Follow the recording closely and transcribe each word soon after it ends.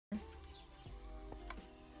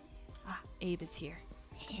Abe is here.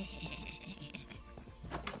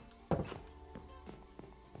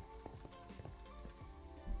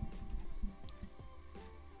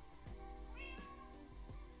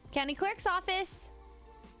 County Clerk's office.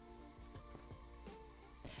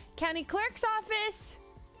 County Clerk's office.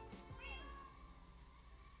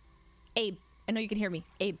 Abe, I know you can hear me.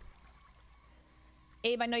 Abe.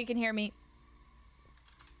 Abe, I know you can hear me.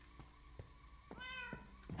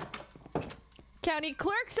 County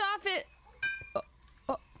Clerk's office. Oh,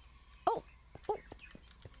 oh, oh, oh.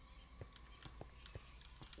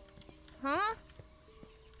 Huh?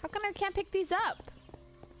 How come I can't pick these up?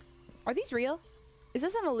 Are these real? Is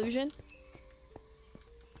this an illusion?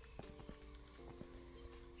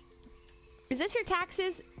 Is this your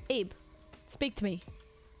taxes? Abe, speak to me.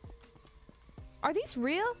 Are these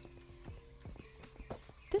real?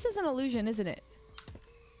 This is an illusion, isn't it?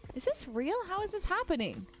 Is this real? How is this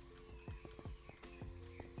happening?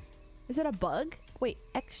 Is it a bug? Wait,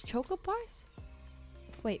 xChocobars?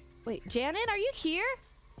 Wait, Janet, are you here?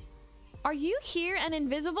 Are you here and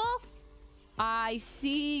invisible? I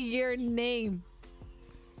see your name.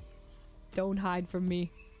 Don't hide from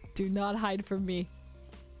me. Do not hide from me.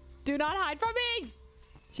 Do not hide from me!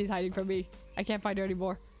 She's hiding from me. I can't find her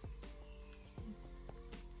anymore.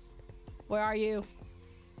 Where are you?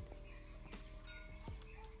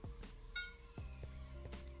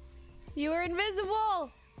 You are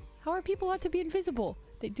invisible! How are people allowed to be invisible?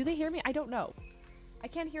 Do they hear me? I don't know. I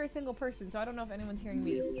can't hear a single person, so I don't know if anyone's hearing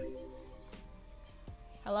me.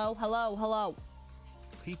 Hello, hello, hello.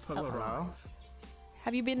 People around.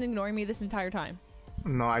 Have you been ignoring me this entire time?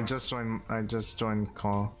 No, I just joined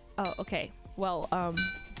call. Oh, okay. Well,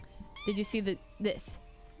 did you see this?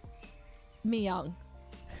 Miyoung.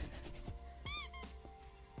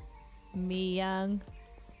 Miyoung.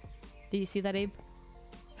 Did you see that, Abe?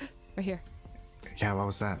 Right here. Yeah, what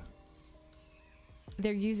was that?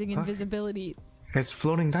 They're using invisibility. It's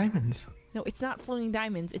floating diamonds. No, it's not floating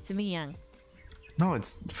diamonds. It's Miyoung. No,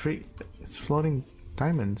 it's free. It's floating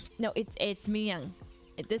diamonds. No, it's Miyoung.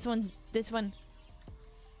 This one.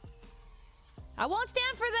 I won't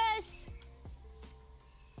stand for this.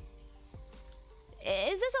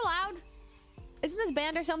 Is this allowed? Isn't this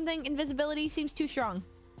banned or something? Invisibility seems too strong.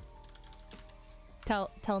 Tell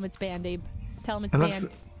him it's banned, Abe. Tell him it's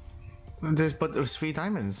banned. But there's free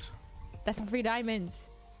diamonds. That's free diamonds.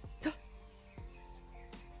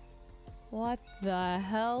 What the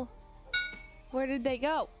hell? Where did they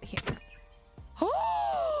go? Here.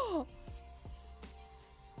 Oh!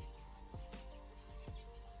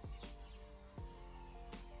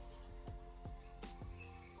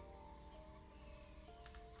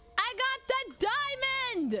 I got the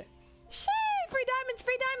diamond! Shee! Free diamonds,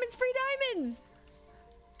 free diamonds, free diamonds!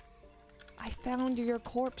 I found your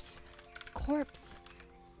corpse. Corpse.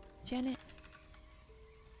 Janet.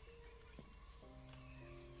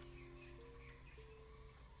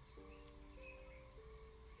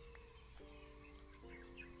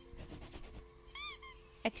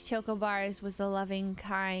 xChocobars was a loving,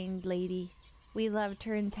 kind lady. We loved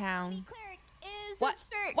her in town. Clerk is What? a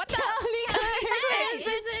jerk. What the? County Clerk is is a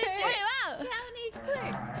a jerk. jerk. Wait, wow. County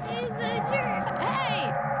Clerk is a jerk.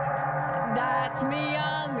 Hey! That's me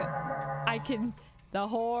young. I can... The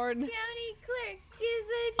horn. County Clerk is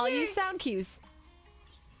a jerk. I'll use sound cues.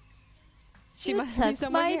 She You must be took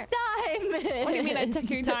somewhere my here. diamond. What do you mean I took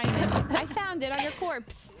your diamond? I found it on your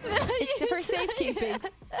corpse. It's for safekeeping.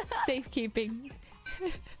 Safekeeping.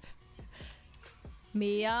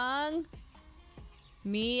 Miyoung.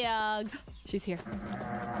 Miyoung. She's here.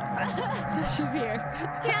 She's here.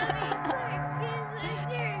 County Clerk is a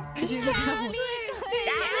jerk. She's a County Clerk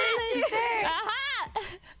is a jerk. Aha!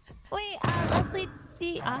 Wait, Leslie, do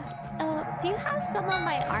you have some of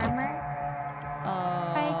my armor?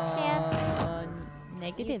 By chance?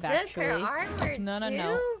 Negative, You took actually. her armor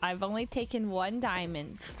No. too? I've only taken one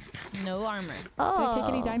diamond. No armor. Oh. Did I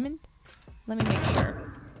take any diamond? Let me make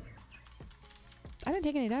sure. I didn't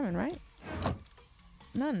take any diamond, right?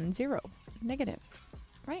 None. Zero. Negative.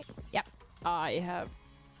 Right? Yep. I have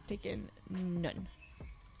taken none.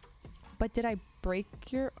 But did I break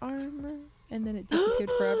your armor? And then it disappeared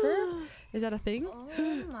forever? Is that a thing?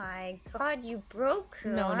 Oh my god, you broke her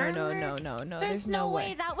No. armor? There's no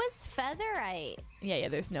way. That was featherite. Yeah,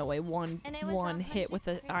 there's no way. One And it was hit with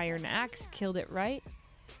an 100%. iron axe killed it, right?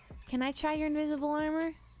 Can I try your invisible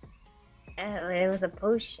armor? It was a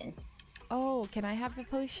potion. Oh, can I have a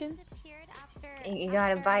potion? You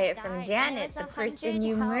gotta buy it from Janet, the person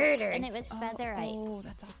you murdered. And it was featherite. Oh,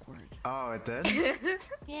 that's awkward. Oh, it did?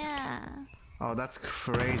 Yeah. Oh, that's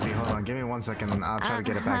crazy. Hold on, give me 1 second. I'll try to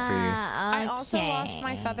get it back for you. I also lost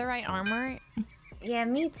my featherite armor Yeah,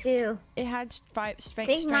 me too. It had I strength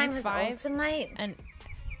think mine was 5 ultimate. and.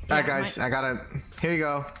 Alright, guys, I got it. Here you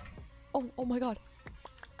go. Oh my god.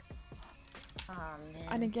 Oh man.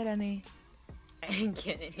 I didn't get any. I didn't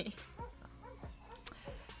get any.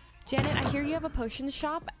 Janet, I hear you have a potion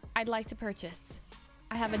shop. I'd like to purchase.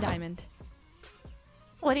 I have a diamond.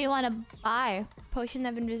 What do you want to buy? Potion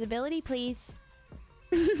of invisibility, please.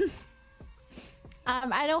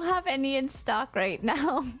 I don't have any in stock right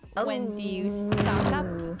now. When do you stock up?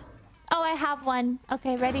 Oh, I have one.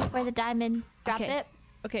 Okay, ready for the diamond. Drop Okay. it.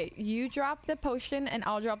 Okay, you drop the potion and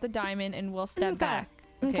I'll drop the diamond and we'll step Okay. back.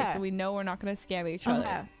 Okay, Okay. so we know we're not gonna scam each Okay.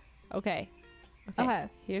 other. Okay. Okay.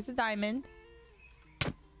 Here's the diamond.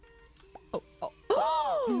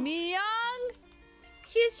 Oh. Miyoung!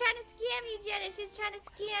 She was trying to scam you, Janet. She was trying to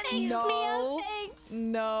scam you. No. Thanks.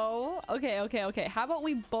 No. Okay. How about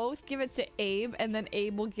we both give it to Abe and then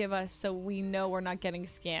Abe will give us so we know we're not getting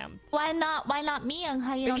scammed. Why not Miyoung?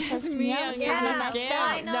 How you don't Because trust Miyoung Miyoung? is Yeah, a that's scam.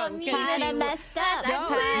 why I know No, Miyoung. because Kinda she- messed up. No,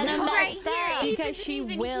 Kinda no, right messed here. up. Abe because isn't she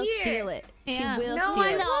even will here. steal it. Yeah. She will No, steal I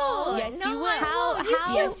it. won't. Yes, no, you will. I won't.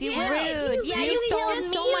 How- Yes, you Janet, will. Rude. Yeah, You you stole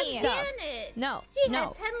killed so much me. stuff. Janet. No, She no.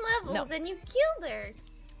 had 10 levels No. and you killed her.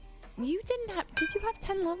 You didn't have. Did you have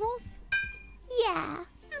 10 levels? Yeah.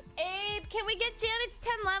 Abe, can we get Janet's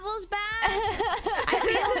 10 levels back? I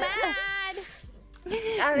feel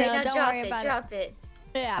bad. All right, No, now don't drop worry it. about it. Drop it.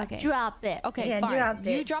 Yeah. Okay. Drop it. Okay, Yeah, fine. drop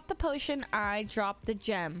You it. drop the potion, I drop the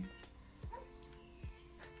gem.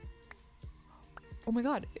 Oh my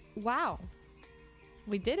god. Wow.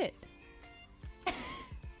 We did it.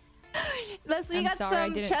 Leslie, I'm got sorry, I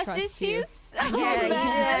some didn't trust trust you. issues. Yeah, Oh, you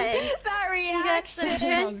man. did. That You got some reaction.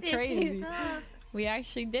 That was trust crazy. issues. Huh? We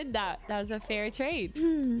actually did that. That was a fair trade.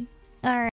 All right.